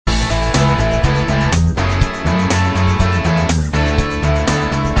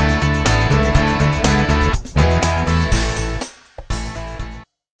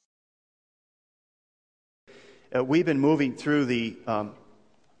we've been moving through the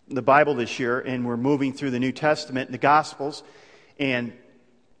Bible this year, and we're moving through the New Testament and the Gospels. And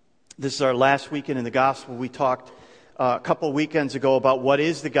this is our last weekend in the Gospel. We talked a couple of weekends ago about what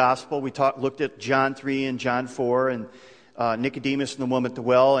is the Gospel. We looked at John 3 and John 4 and Nicodemus and the woman at the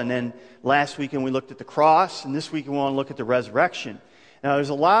well. And then last weekend we looked at the cross, and this week we want to look at the resurrection. Now there's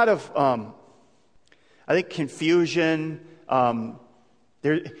a lot of, I think, confusion.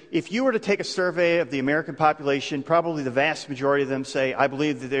 If you were to take a survey of the American population, probably the vast majority of them say, I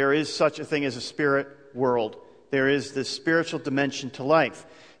believe that there is such a thing as a spirit world. There is the spiritual dimension to life.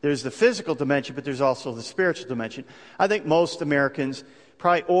 There's the physical dimension, but there's also the spiritual dimension. I think most Americans,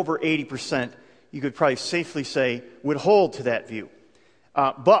 probably over 80%, you could probably safely say, would hold to that view.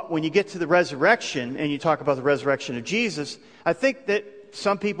 But when you get to the resurrection, and you talk about the resurrection of Jesus, I think that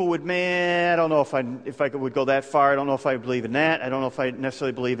some people would, I don't know if I would go that far. I don't know if I believe in that. I don't know if I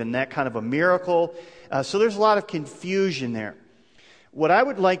necessarily believe in that kind of a miracle. So there's a lot of confusion there. What I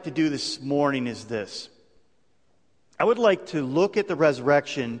would like to do this morning is this. I would like to look at the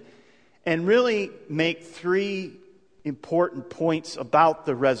resurrection and really make three important points about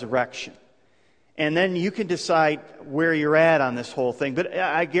the resurrection. And then you can decide where you're at on this whole thing. But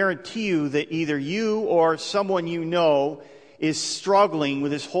I guarantee you that either you or someone you know is struggling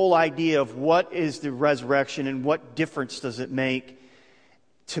with this whole idea of what is the resurrection and what difference does it make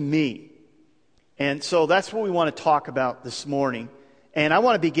to me. And so that's what we want to talk about this morning. And I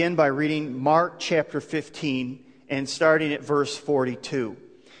want to begin by reading Mark chapter 15 and starting at verse 42.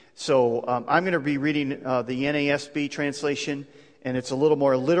 So I'm going to be reading the NASB translation, and it's a little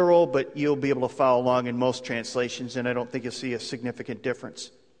more literal, but you'll be able to follow along in most translations, and I don't think you'll see a significant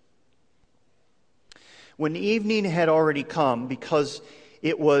difference. When evening had already come, because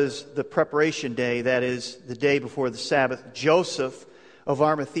it was the preparation day, that is, the day before the Sabbath, Joseph of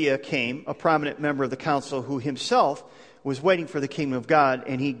Arimathea came, a prominent member of the council who himself was waiting for the kingdom of God,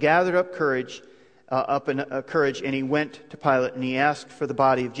 and he gathered up courage, and he went to Pilate, and he asked for the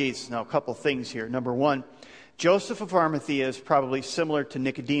body of Jesus. Now, a couple things here. Number one, Joseph of Arimathea is probably similar to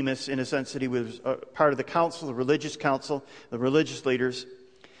Nicodemus in a sense that he was part of the council, the religious leaders,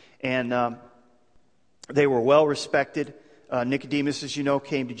 and they were well respected. Nicodemus, as you know,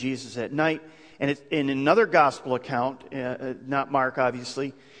 came to Jesus at night. And in another gospel account, not Mark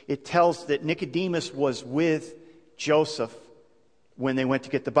obviously, it tells that Nicodemus was with Joseph when they went to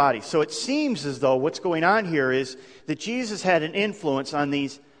get the body. So it seems as though what's going on here is that Jesus had an influence on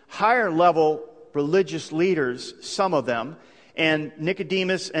these higher level religious leaders, some of them, and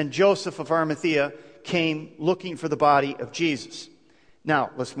Nicodemus and Joseph of Arimathea came looking for the body of Jesus.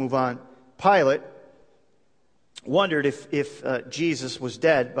 Now, let's move on. Pilate wondered if Jesus was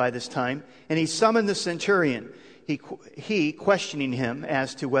dead by this time, and he summoned the centurion. He questioning him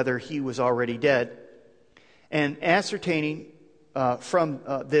as to whether he was already dead, and ascertaining from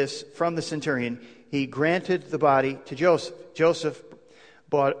the centurion, he granted the body to Joseph. Joseph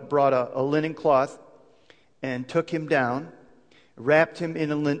brought a linen cloth and took him down, wrapped him in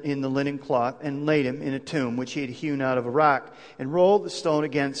the linen cloth, and laid him in a tomb which he had hewn out of a rock, and rolled the stone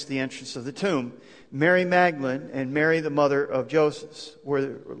against the entrance of the tomb. Mary Magdalene and Mary, the mother of Joseph,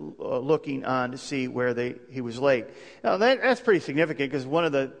 were looking on to see where he was laid. Now, that's pretty significant, because one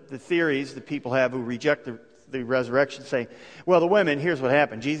of the theories that people have who reject the resurrection say, well, the women, here's what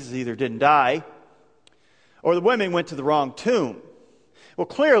happened. Jesus either didn't die, or the women went to the wrong tomb. Well,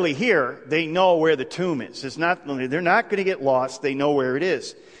 clearly here, they know where the tomb is. They're not going to get lost. They know where it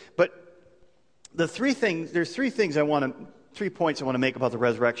is. But there's three points I want to make about the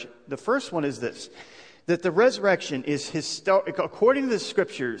resurrection. The first one is this, that the resurrection is according to the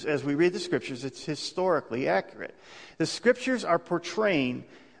Scriptures, as we read the Scriptures, it's historically accurate. The Scriptures are portraying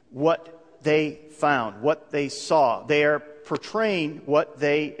what they found, what they saw. They are portraying what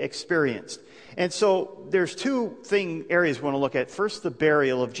they experienced. And so there's two areas we want to look at. First, the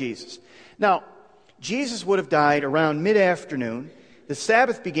burial of Jesus. Now, Jesus would have died around mid-afternoon. The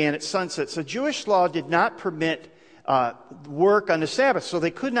Sabbath began at sunset. So Jewish law did not permit work on the Sabbath. So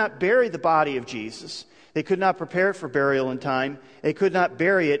they could not bury the body of Jesus. They could not prepare it for burial in time. They could not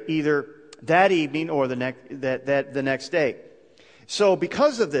bury it either that evening or the next day. So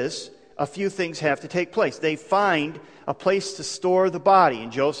because of this, a few things have to take place. They find a place to store the body,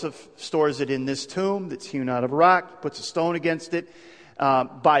 and Joseph stores it in this tomb that's hewn out of a rock, puts a stone against it.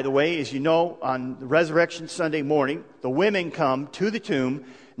 By the way, as you know, on Resurrection Sunday morning, the women come to the tomb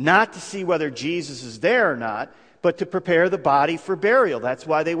not to see whether Jesus is there or not, but to prepare the body for burial. That's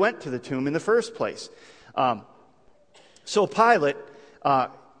why they went to the tomb in the first place. So Pilate,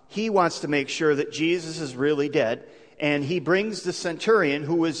 he wants to make sure that Jesus is really dead. and he brings the centurion,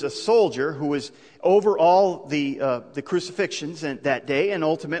 who was a soldier, who was over all the crucifixions that day, and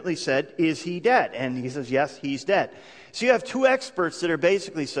ultimately said, "Is he dead?" And he says, "Yes, he's dead." So you have two experts that are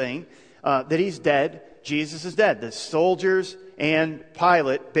basically saying that he's dead. Jesus is dead. The soldiers and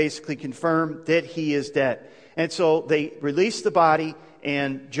Pilate basically confirm that he is dead. And so they release the body,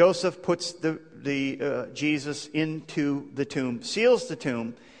 and Joseph puts the Jesus into the tomb, seals the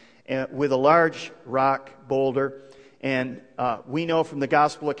tomb with a large rock boulder. And we know from the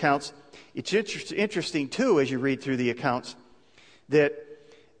gospel accounts, it's interesting too, as you read through the accounts, that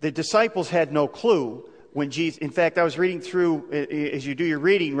the disciples had no clue when Jesus. In fact, I was reading through, as you do your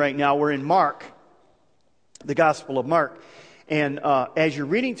reading right now, we're in Mark, the Gospel of Mark. And as you're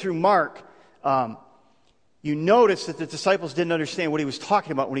reading through Mark, you notice that the disciples didn't understand what he was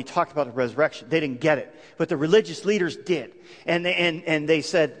talking about when he talked about the resurrection. They didn't get it. But the religious leaders did. And they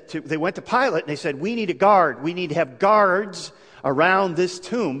said, they went to Pilate and they said, "We need a guard. We need to have guards around this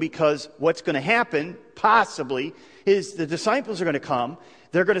tomb, because what's going to happen, possibly, is the disciples are going to come.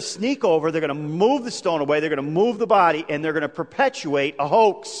 They're going to sneak over. They're going to move the stone away. They're going to move the body, and they're going to perpetuate a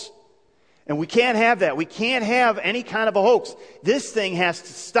hoax. And we can't have that. We can't have any kind of a hoax. This thing has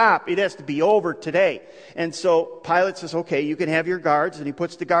to stop. It has to be over today." And so Pilate says, "Okay, you can have your guards," and he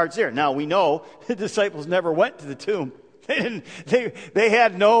puts the guards there. Now we know the disciples never went to the tomb. They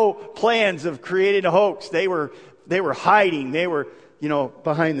had no plans of creating a hoax. They were hiding. They were,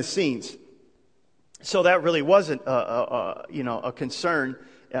 behind the scenes. So that really wasn't a concern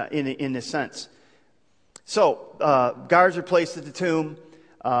in a sense. So guards are placed at the tomb.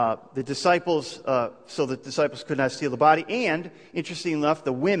 The disciples could not steal the body. And, interesting enough,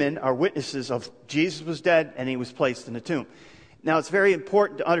 the women are witnesses of Jesus was dead and he was placed in the tomb. Now, it's very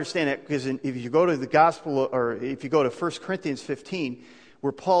important to understand that, because if you go to the gospel, or if you go to 1 Corinthians 15,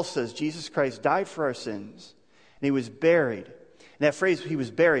 where Paul says Jesus Christ died for our sins and he was buried. And that phrase, "he was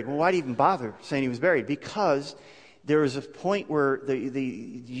buried," well, why do you even bother saying he was buried? Because there was a point where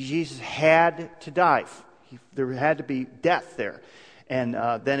Jesus had to die. There had to be death there. And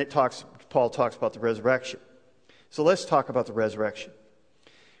then Paul talks about the resurrection. So let's talk about the resurrection.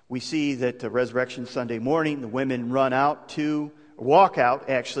 We see that the resurrection Sunday morning, the women walk out to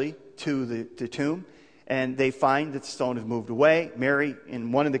the tomb, and they find that the stone has moved away. Mary,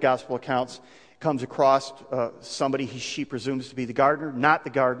 in one of the gospel accounts, comes across somebody she presumes to be the gardener. Not the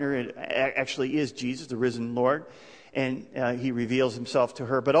gardener. It actually is Jesus, the risen Lord. And he reveals himself to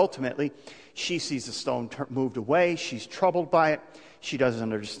her. But ultimately, she sees the stone moved away. She's troubled by it. She doesn't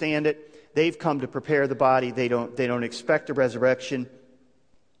understand it. They've come to prepare the body. They don't expect a resurrection.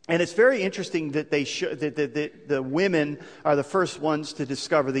 And it's very interesting that the women are the first ones to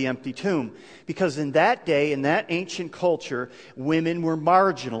discover the empty tomb. Because in that day, in that ancient culture, women were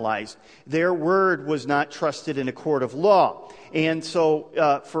marginalized. Their word was not trusted in a court of law. And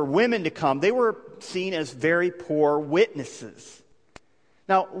so for women to come, they were seen as very poor witnesses.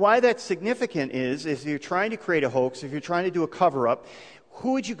 Now, why that's significant is if you're trying to create a hoax, if you're trying to do a cover-up,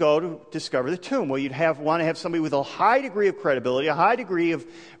 who would you go to discover the tomb? Well, you'd want to have somebody with a high degree of credibility, a high degree of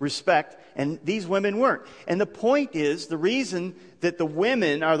respect, and these women weren't. And the point is, the reason that the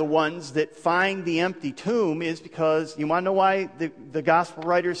women are the ones that find the empty tomb is because, you want to know why the gospel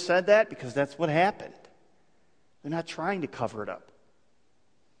writers said that? Because that's what happened. They're not trying to cover it up.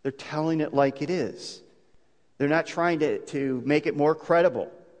 They're telling it like it is. They're not trying to make it more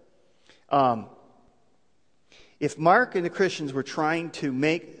credible. If Mark and the Christians were trying to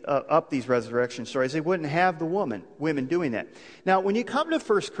make up these resurrection stories, they wouldn't have the women doing that. Now, when you come to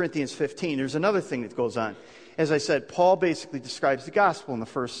 1 Corinthians 15, there's another thing that goes on. As I said, Paul basically describes the gospel in the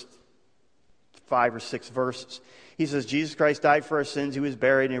first 5 or 6 verses. He says, Jesus Christ died for our sins, he was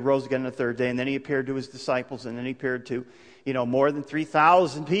buried, and he rose again on the third day, and then he appeared to his disciples, and then he appeared to more than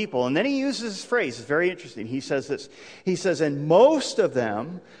 3,000 people. And then he uses this phrase. It's very interesting. He says this. He says, and most of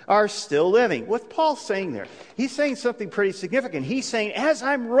them are still living. What's Paul saying there? He's saying something pretty significant. He's saying, as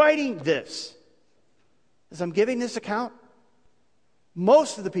I'm writing this, as I'm giving this account,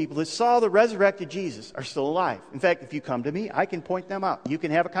 most of the people that saw the resurrected Jesus are still alive. In fact, if you come to me, I can point them out. You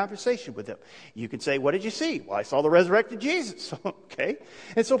can have a conversation with them. You can say, what did you see? Well, I saw the resurrected Jesus. Okay.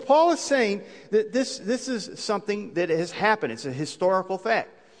 And so Paul is saying that this is something that has happened. It's a historical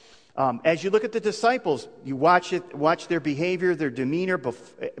fact. As you look at the disciples, you watch their behavior, their demeanor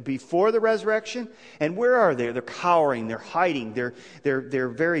before the resurrection. And where are they? They're cowering. They're hiding. They're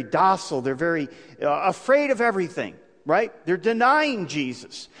very docile. They're very afraid of everything. right? They're denying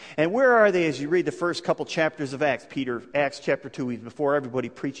Jesus. And where are they as you read the first couple chapters of Acts? Acts chapter 2, he's before everybody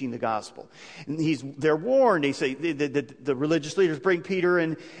preaching the gospel. And they're warned. They say, the religious leaders bring Peter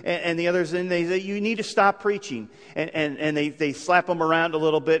and the others in. They say, you need to stop preaching. And they slap them around a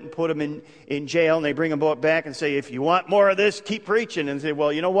little bit and put them in jail. And they bring them back and say, if you want more of this, keep preaching. And say,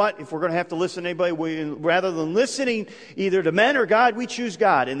 well, you know what? If we're going to have to listen to anybody, rather than listening either to men or God, we choose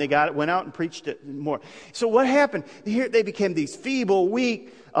God. And they went out and preached it more. So what happened? Here they became these feeble,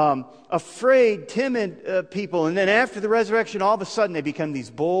 weak, afraid, timid people. And then after the resurrection, all of a sudden they become these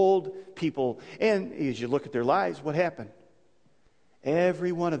bold people. And as you look at their lives, what happened?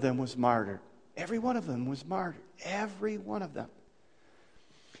 Every one of them was martyred. Every one of them was martyred. Every one of them.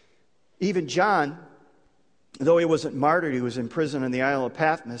 Even John, though he wasn't martyred, he was in prison on the Isle of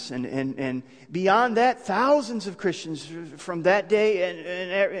Patmos. And beyond that, thousands of Christians from that day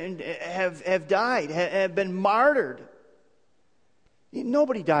have died, have been martyred.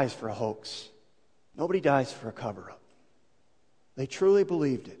 Nobody dies for a hoax. Nobody dies for a cover-up. They truly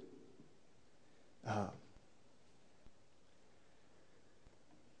believed it.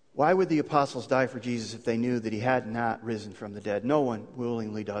 Why would the apostles die for Jesus if they knew that he had not risen from the dead? No one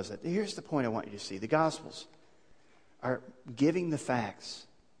willingly does it. Here's the point I want you to see. The Gospels are giving the facts.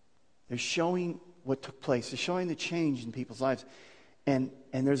 They're showing what took place. They're showing the change in people's lives. And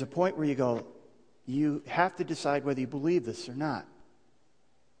there's a point where you go, you have to decide whether you believe this or not.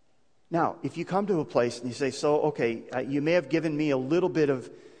 Now, if you come to a place and you say, you may have given me a little bit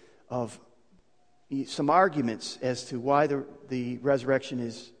of some arguments as to why the resurrection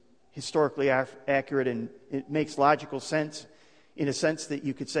is historically accurate and it makes logical sense, in a sense that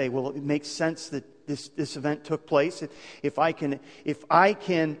you could say, well, it makes sense that this event took place. If I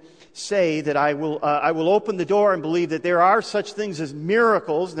can say that I will open the door and believe that there are such things as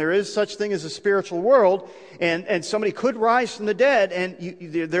miracles, and there is such thing as a spiritual world, and somebody could rise from the dead,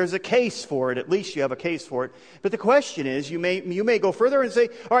 and there's a case for it. At least you have a case for it. But the question is, you may go further and say,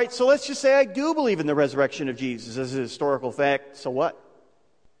 all right, so let's just say I do believe in the resurrection of Jesus as a historical fact. So what?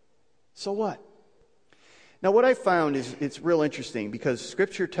 So what? Now, what I found is it's real interesting because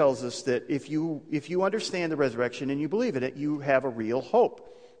Scripture tells us that if you understand the resurrection and you believe in it, you have a real hope.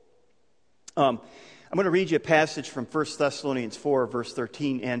 I'm going to read you a passage from 1 Thessalonians 4, verse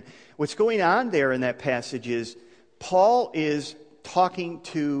 13. And what's going on there in that passage is Paul is talking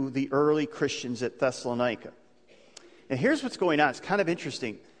to the early Christians at Thessalonica. And here's what's going on. It's kind of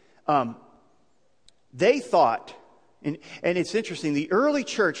interesting. They thought... And it's interesting, the early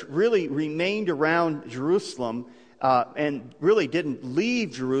church really remained around Jerusalem and really didn't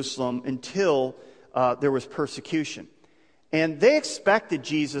leave Jerusalem until there was persecution. And they expected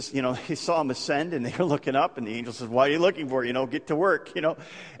Jesus, they saw him ascend and they were looking up and the angel says, what are you looking for? Get to work,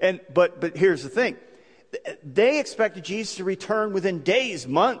 But here's the thing. They expected Jesus to return within days,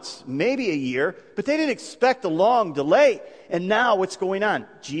 months, maybe a year, but they didn't expect a long delay. And now what's going on?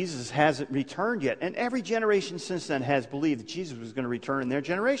 Jesus hasn't returned yet. And every generation since then has believed that Jesus was going to return in their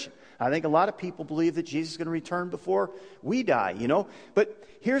generation. I think a lot of people believe that Jesus is going to return before we die, But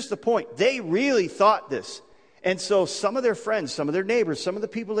here's the point. They really thought this. And so some of their friends, some of their neighbors, some of the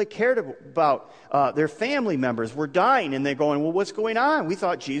people they cared about, their family members were dying. And they're going, well, what's going on? We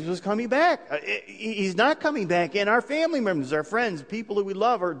thought Jesus was coming back. He's not coming back. And our family members, our friends, people that we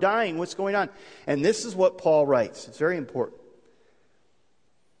love are dying. What's going on? And this is what Paul writes. It's very important.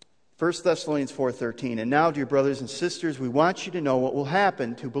 1 Thessalonians 4:13. And now, dear brothers and sisters, we want you to know what will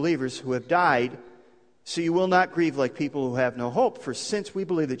happen to believers who have died, so you will not grieve like people who have no hope. For since we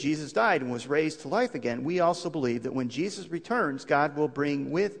believe that Jesus died and was raised to life again, we also believe that when Jesus returns, God will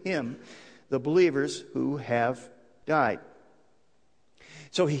bring with him the believers who have died.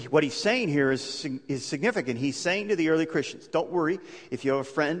 So what he's saying here is significant. He's saying to the early Christians, don't worry. If you have a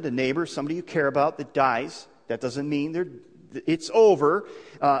friend, a neighbor, somebody you care about that dies, that doesn't mean it's over.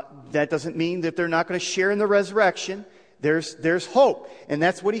 That doesn't mean that they're not going to share in the resurrection. There's hope. And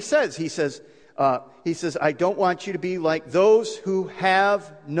that's what he says. He says, I don't want you to be like those who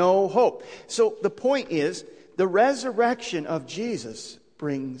have no hope. So the point is, the resurrection of Jesus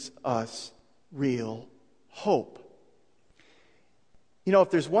brings us real hope. If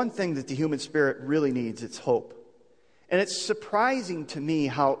there's one thing that the human spirit really needs, it's hope. And it's surprising to me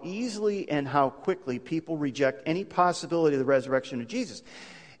how easily and how quickly people reject any possibility of the resurrection of Jesus.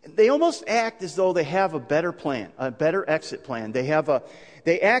 They almost act as though they have a better plan, a better exit plan. They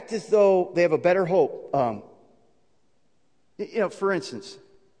act as though they have a better hope. For instance,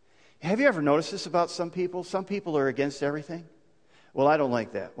 have you ever noticed this about some people? Some people are against everything. Well, I don't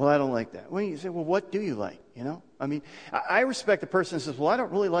like that. Well, I don't like that. Well, you say, well, what do you like? I mean, I respect the person who says, well, I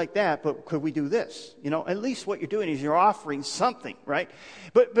don't really like that, but could we do this? At least what you're doing is you're offering something, right?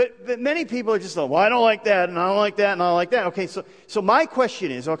 But many people are just like, well, I don't like that, and I don't like that, and I don't like that. Okay, so my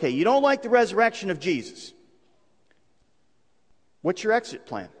question is, okay, you don't like the resurrection of Jesus. What's your exit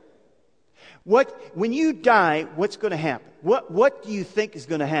plan? When you die, what's going to happen? What do you think is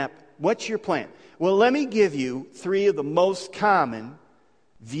going to happen? What's your plan? Well, let me give you 3 of the most common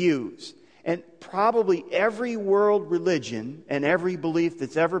views. And probably every world religion and every belief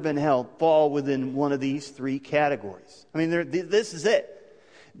that's ever been held fall within one of these 3 categories. I mean, this is it.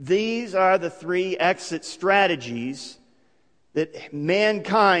 These are the 3 exit strategies that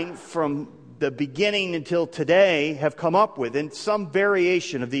mankind from the beginning until today have come up with, and some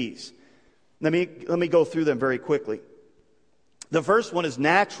variation of these. Let me go through them very quickly. The first one is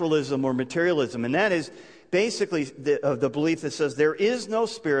naturalism or materialism, and that is basically the belief that says there is no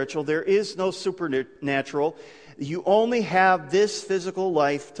spiritual, there is no supernatural. You only have this physical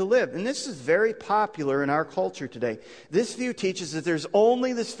life to live. And this is very popular in our culture today. This view teaches that there's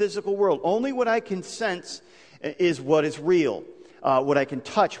only this physical world. Only what I can sense is what is real. What I can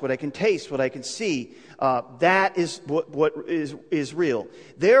touch, what I can taste, what I can see. That is what is real.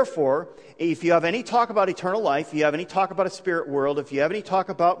 Therefore, if you have any talk about eternal life, if you have any talk about a spirit world, if you have any talk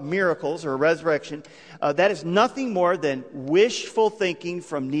about miracles or resurrection, that is nothing more than wishful thinking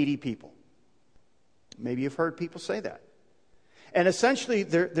from needy people. Maybe you've heard people say that. And essentially,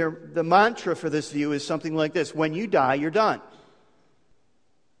 the mantra for this view is something like this: when you die, you're done.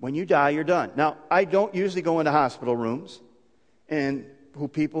 When you die, you're done. Now, I don't usually go into hospital rooms and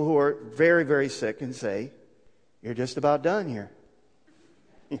people who are very, very sick and say, you're just about done here.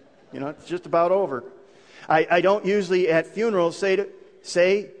 It's just about over. I don't usually at funerals say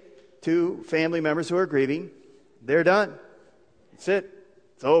to family members who are grieving, they're done. That's it.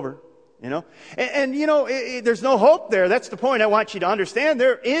 It's over. There's no hope there. That's the point I want you to understand.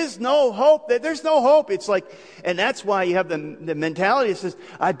 There is no hope. There's no hope. It's like, and that's why you have the mentality that says,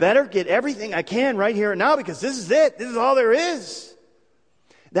 I better get everything I can right here and now because this is it. This is all there is.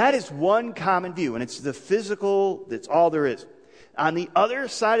 That is one common view, and it's the physical. That's all there is. On the other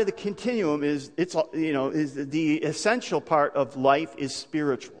side of the continuum is the essential part of life is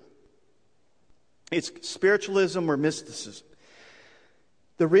spiritual. It's spiritualism or mysticism.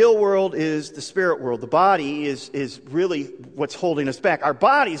 The real world is the spirit world. The body is really what's holding us back. Our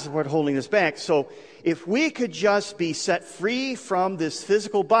bodies are what's holding us back. So if we could just be set free from this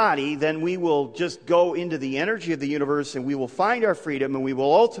physical body, then we will just go into the energy of the universe and we will find our freedom and we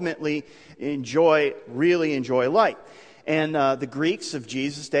will ultimately really enjoy life. And the Greeks of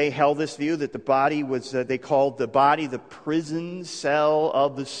Jesus' day held this view that the body was, they called the body the prison cell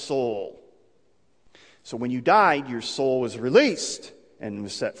of the soul. So when you died, your soul was released and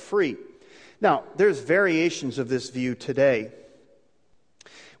was set free. Now, there's variations of this view today.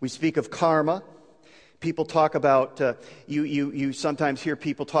 We speak of karma. People talk about, you sometimes hear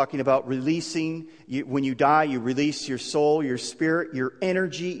people talking about releasing. When you die, you release your soul, your spirit, your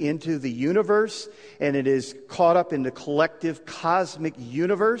energy into the universe, and it is caught up in the collective cosmic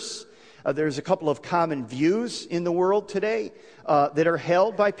universe. There's a couple of common views in the world today that are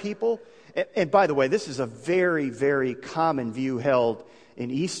held by people. And by the way, this is a very, very common view held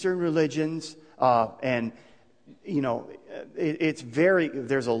in Eastern religions, and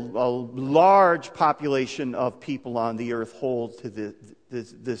there's a large population of people on the earth hold to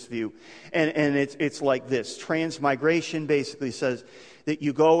this view, and it's like this. Transmigration basically says that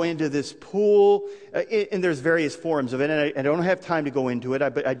you go into this pool, and there's various forms of it, and I don't have time to go into it,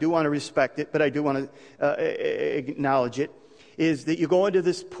 but I do want to respect it, but I do want to acknowledge it. Is that you go into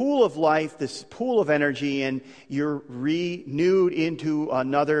this pool of life, this pool of energy, and you're renewed into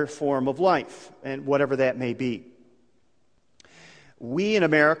another form of life, and whatever that may be. We in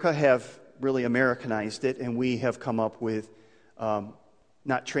America have really Americanized it, and we have come up with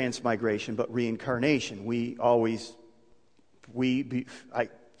not transmigration, but reincarnation. I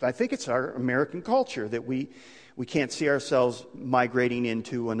think it's our American culture that we can't see ourselves migrating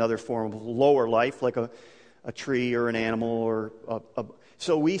into another form of lower life, like a tree or an animal or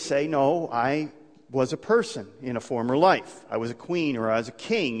so we say, no, I was a person in a former life. I was a queen or I was a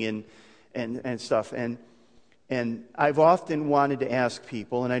king and stuff. And I've often wanted to ask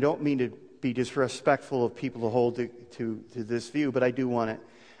people, and I don't mean to be disrespectful of people who hold to this view, but I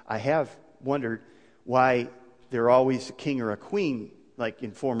have wondered why they're always a king or a queen like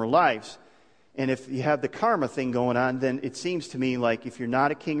in former lives. And if you have the karma thing going on, then it seems to me like if you're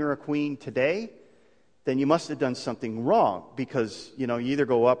not a king or a queen today, then you must have done something wrong because, you either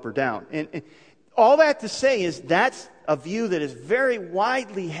go up or down. And all that to say is that's a view that is very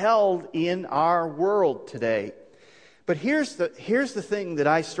widely held in our world today. But here's the thing that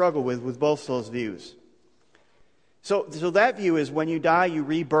I struggle with both those views. So that view is when you die, you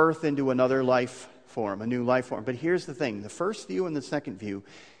rebirth into another life form, a new life form. But here's the thing. The first view and the second view,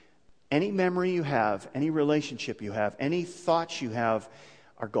 any memory you have, any relationship you have, any thoughts you have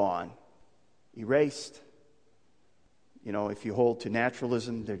are gone, erased. You know, if you hold to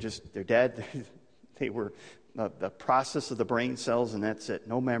naturalism, they're dead. They were the process of the brain cells, and that's it.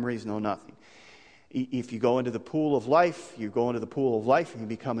 No memories, no nothing. If you go into the pool of life, you go into the pool of life and you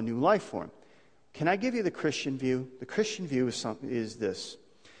become a new life form. Can I give you the Christian view? The Christian view is this.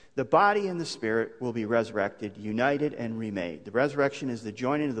 The body and the spirit will be resurrected, united, and remade. The resurrection is the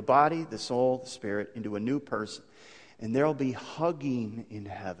joining of the body, the soul, the spirit into a new person. And there will be hugging in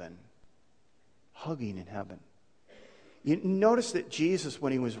heaven. Hugging in heaven. You notice that Jesus,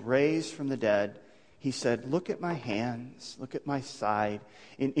 when he was raised from the dead, he said, look at my hands, look at my side.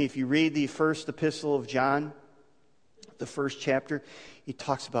 And if you read the first epistle of John, the first chapter, he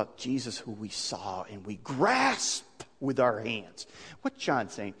talks about Jesus who we saw and we grasp with our hands. What's John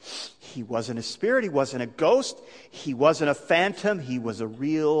saying? He wasn't a spirit, he wasn't a ghost, he wasn't a phantom, he was a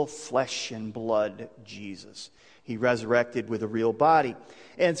real flesh and blood Jesus. He resurrected with a real body.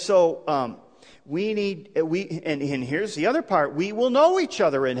 And so and here's the other part. We will know each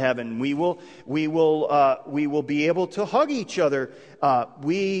other in heaven. We will be able to hug each other.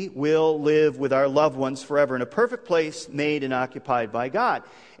 We will live with our loved ones forever in a perfect place made and occupied by God.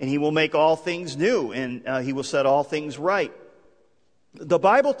 And he will make all things new, and he will set all things right. The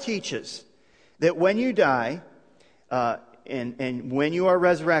Bible teaches that when you die, and when you are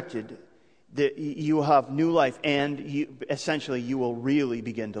resurrected, that you will have new life, and you will really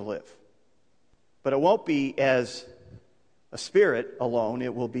begin to live. But it won't be as a spirit alone.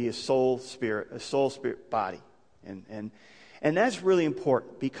 It will be a soul spirit body. And that's really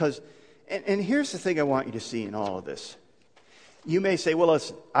important because, and here's the thing I want you to see in all of this. You may say, well,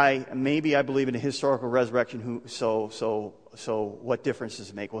 listen, I believe in a historical resurrection, so what difference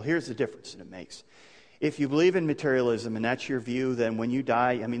does it make? Well, here's the difference that it makes. If you believe in materialism and that's your view, then when you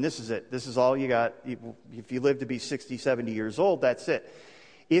die, this is it. This is all you got. If you live to be 60, 70 years old, that's it.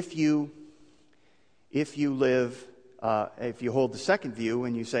 If you hold the second view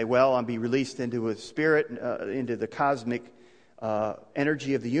and you say, well, I'll be released into a spirit, into the cosmic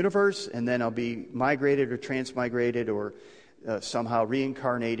energy of the universe, and then I'll be migrated or transmigrated or somehow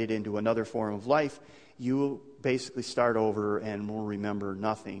reincarnated into another form of life, you will basically start over and will remember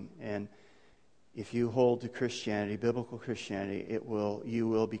nothing. And if you hold to Christianity, biblical Christianity, you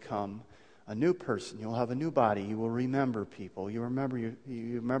will become a new person. You'll have a new body. You will remember people. You remember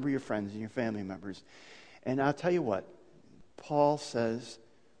your friends and your family members. And I'll tell you what, Paul says,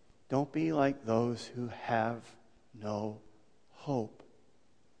 don't be like those who have no hope.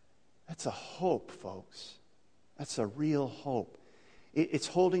 That's a hope, folks. That's a real hope. It's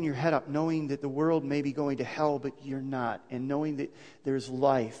holding your head up, knowing that the world may be going to hell, but you're not. And knowing that there's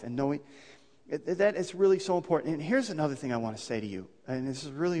life. And knowing that is really so important. And here's another thing I want to say to you. And this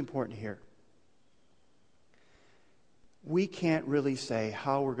is really important here. We can't really say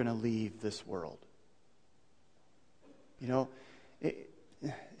how we're going to leave this world. You know,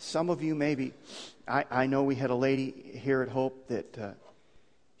 some of you maybe, I know we had a lady here at Hope that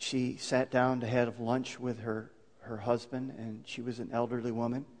she sat down to have lunch with her husband, and she was an elderly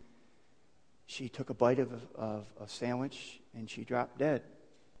woman. She took a bite of a sandwich, and she dropped dead.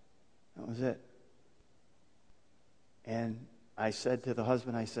 That was it. And I said to the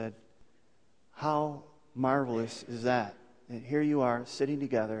husband, how marvelous is that? And here you are sitting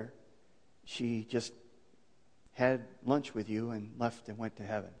together. She just had lunch with you and left and went to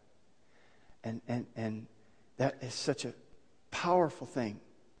heaven. And that is such a powerful thing.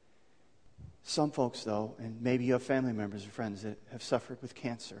 Some folks, though, and maybe you have family members or friends that have suffered with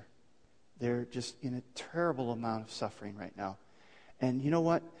cancer. They're just in a terrible amount of suffering right now. And you know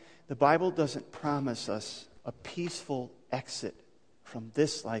what? The Bible doesn't promise us a peaceful exit from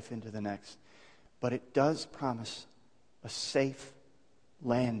this life into the next. But it does promise a safe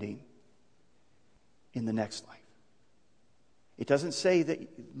landing in the next life. It doesn't say that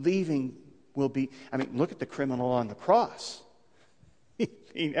leaving will be... look at the criminal on the cross. He's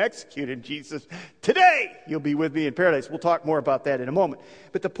being executed. Jesus, today you'll be with me in paradise. We'll talk more about that in a moment.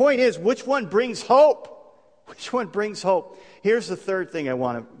 But the point is, which one brings hope? Which one brings hope? Here's the third thing I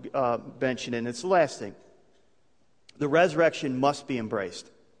want to mention, and it's the last thing. The resurrection must be embraced.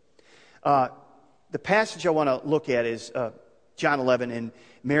 The passage I want to look at is John 11, and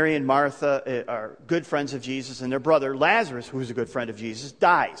Mary and Martha are good friends of Jesus, and their brother Lazarus, who's a good friend of Jesus,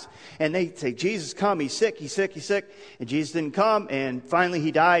 dies. And they say, Jesus, come, he's sick, he's sick, he's sick. And Jesus didn't come, and finally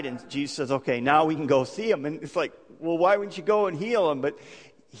he died, and Jesus says, okay, now we can go see him. And it's like, well, why wouldn't you go and heal him? But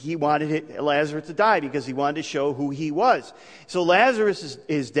he wanted Lazarus to die because he wanted to show who he was. So Lazarus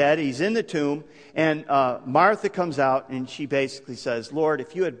is dead, he's in the tomb, and Martha comes out, and she basically says, Lord,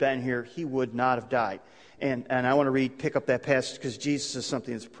 if you had been here, he would not have died. And I want to pick up that passage because Jesus says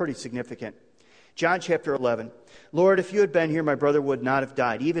something that's pretty significant. John chapter 11. Lord, if you had been here, my brother would not have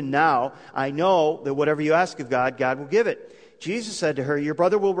died. Even now, I know that whatever you ask of God, God will give it. Jesus said to her, your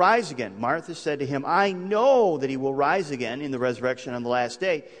brother will rise again. Martha said to him, I know that he will rise again in the resurrection on the last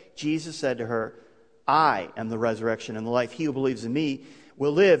day. Jesus said to her, I am the resurrection and the life. He who believes in me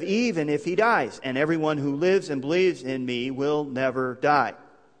will live even if he dies. And everyone who lives and believes in me will never die.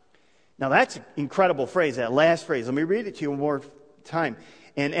 Now that's an incredible phrase, that last phrase. Let me read it to you one more time.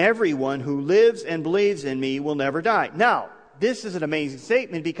 And everyone who lives and believes in me will never die. Now, this is an amazing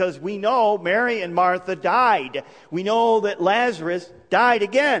statement because we know Mary and Martha died. We know that Lazarus died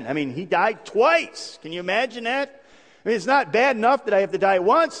again. I mean, he died twice. Can you imagine that? I mean, it's not bad enough that I have to die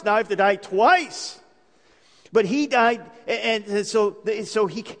once. Now I have to die twice. But he died, and so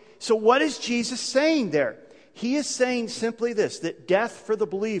what is Jesus saying there? He is saying simply this, that death for the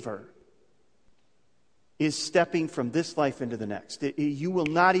believer is stepping from this life into the next. You will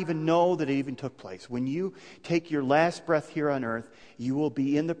not even know that it even took place. When you take your last breath here on earth, you will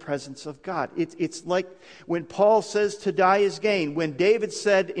be in the presence of God. It's like when Paul says to die is gain. When David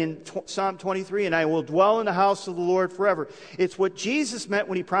said in Psalm 23, and I will dwell in the house of the Lord forever. It's what Jesus meant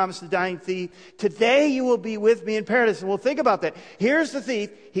when he promised the dying thief, today you will be with me in paradise. And we'll think about that. Here's the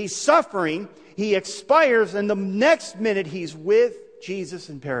thief. He's suffering. He expires. And the next minute he's with Jesus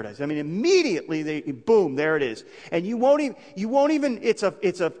in paradise. I mean, immediately, boom, there it is. And you won't even, it's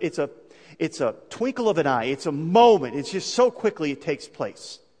a twinkle of an eye. It's a moment. It's just so quickly it takes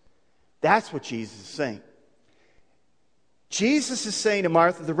place. That's what Jesus is saying. Jesus is saying to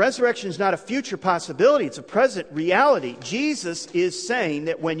Martha, the resurrection is not a future possibility. It's a present reality. Jesus is saying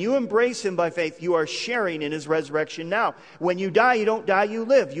that when you embrace him by faith, you are sharing in his resurrection now. When you die, you don't die, you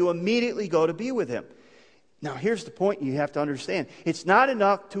live. You immediately go to be with him. Now, here's the point you have to understand. It's not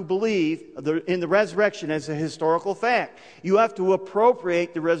enough to believe in the resurrection as a historical fact. You have to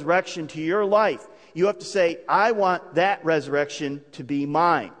appropriate the resurrection to your life. You have to say, I want that resurrection to be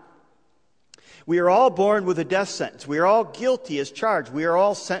mine. We are all born with a death sentence. We are all guilty as charged. We are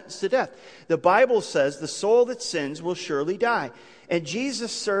all sentenced to death. The Bible says the soul that sins will surely die. And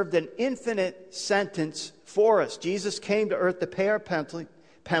Jesus served an infinite sentence for us. Jesus came to earth to pay our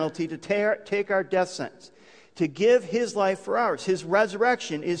penalty to take our death sentence, to give his life for ours. His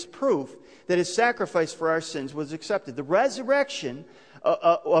resurrection is proof that his sacrifice for our sins was accepted. The resurrection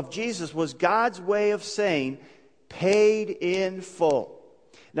of Jesus was God's way of saying, paid in full.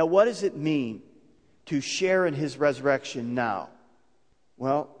 Now, what does it mean to share in his resurrection now?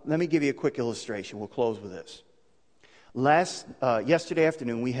 Well, let me give you a quick illustration. We'll close with this. Yesterday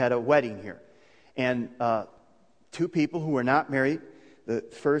afternoon, we had a wedding here. And two people who were not married,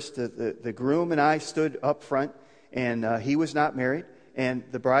 the groom and I stood up front, and he was not married. And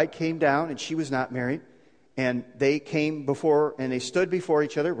the bride came down, and she was not married. And they came before, and they stood before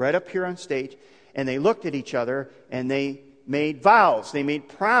each other right up here on stage. And they looked at each other, and they made vows. They made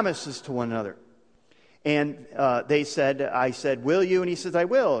promises to one another. And I said, will you? And he said, I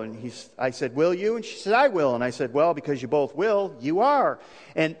will. And I said, will you? And she said, I will. And I said, well, because you both will, you are.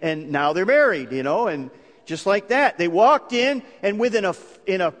 And now they're married, and just like that. They walked in, and within a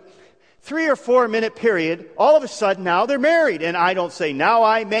 3 or 4 minute period, all of a sudden now they're married. And I don't say, now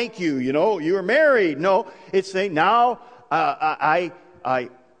I make you, you are married. No, it's saying, now I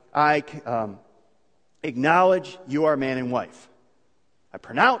acknowledge you are man and wife. I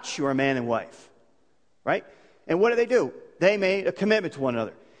pronounce you are man and wife. Right? And what do? They made a commitment to one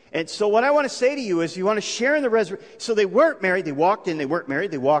another. And so what I want to say to you is you want to share in the resurrection. So they weren't married. They walked in. They weren't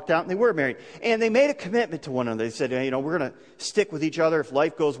married. They walked out and they were married. And they made a commitment to one another. They said, we're going to stick with each other if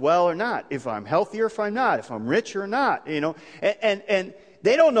life goes well or not. If I'm healthy or if I'm not. If I'm rich or not. And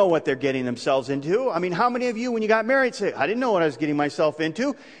they don't know what they're getting themselves into. I mean, how many of you, when you got married, say, I didn't know what I was getting myself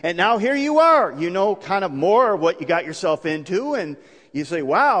into. And now here you are. You know kind of more what you got yourself into. And you say,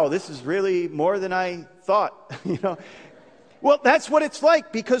 wow, this is really more than I thought. Well, that's what it's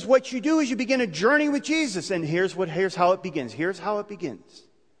like, because what you do is you begin a journey with Jesus. And here's how it begins. Here's how it begins.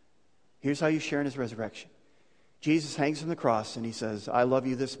 Here's how you share in his resurrection. Jesus hangs on the cross and he says, I love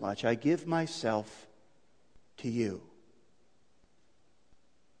you this much. I give myself to you.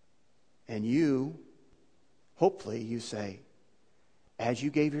 And you, hopefully, you say, as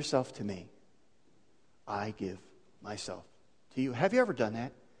you gave yourself to me, I give myself to you. Have you ever done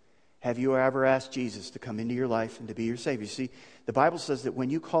that? Have you ever asked Jesus to come into your life and to be your Savior? See, the Bible says that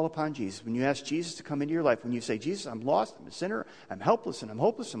when you call upon Jesus, when you ask Jesus to come into your life, when you say, Jesus, I'm lost, I'm a sinner, I'm helpless and I'm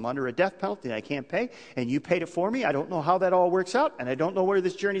hopeless, I'm under a death penalty that I can't pay, and you paid it for me. I don't know how that all works out, and I don't know where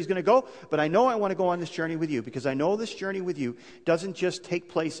this journey is going to go, but I know I want to go on this journey with you, because I know this journey with you doesn't just take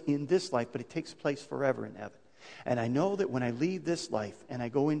place in this life, but it takes place forever in heaven. And I know that when I leave this life and I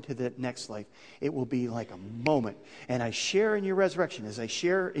go into the next life, it will be like a moment. And I share in your resurrection as I'm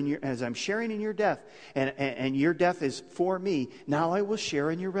sharing in your death, and your death is for me. Now I will share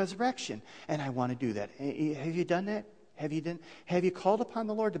in your resurrection, and I want to do that. Have you done that? Have you called upon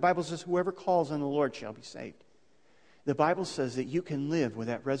the Lord? The Bible says, "Whoever calls on the Lord shall be saved." The Bible says that you can live with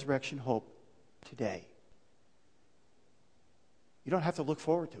that resurrection hope today. You don't have to look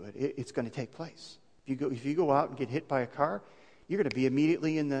forward to it. It's going to take place. If you go out and get hit by a car, you're going to be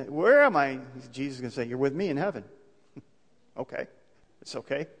immediately in the, where am I? Jesus is going to say, you're with me in heaven. Okay. It's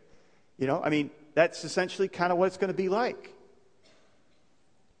okay. That's essentially kind of what it's going to be like.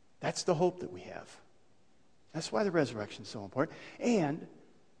 That's the hope that we have. That's why the resurrection is so important. And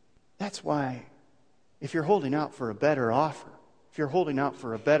that's why, if you're holding out for a better offer, if you're holding out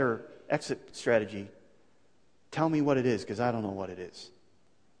for a better exit strategy, tell me what it is, because I don't know what it is.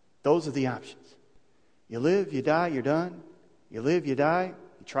 Those are the options. You live, you die, you're done. You live, you die,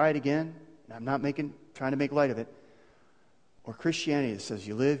 you try it again. And I'm not trying to make light of it. Or Christianity that says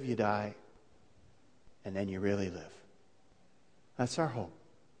you live, you die, and then you really live. That's our hope.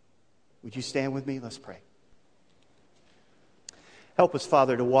 Would you stand with me? Let's pray. Help us,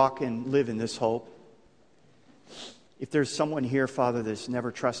 Father, to walk and live in this hope. If there's someone here, Father, that's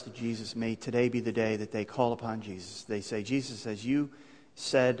never trusted Jesus, may today be the day that they call upon Jesus. They say, Jesus, as you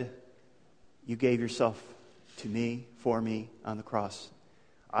said, you gave yourself to me, for me, on the cross.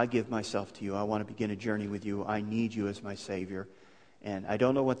 I give myself to you. I want to begin a journey with you. I need you as my Savior. And I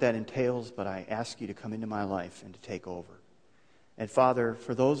don't know what that entails, but I ask you to come into my life and to take over. And Father,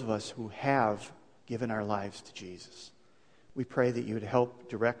 for those of us who have given our lives to Jesus, we pray that you would help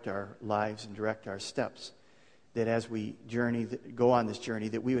direct our lives and direct our steps. That as we go on this journey,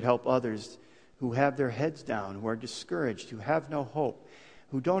 that we would help others who have their heads down, who are discouraged, who have no hope,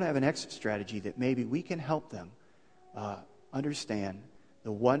 who don't have an exit strategy, that maybe we can help them understand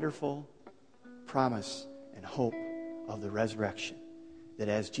the wonderful promise and hope of the resurrection. That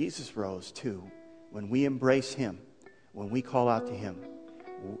as Jesus rose too, when we embrace him, when we call out to him,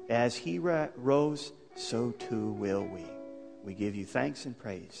 as he rose, so too will we. We give you thanks and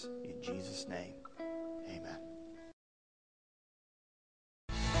praise in Jesus' name. Amen.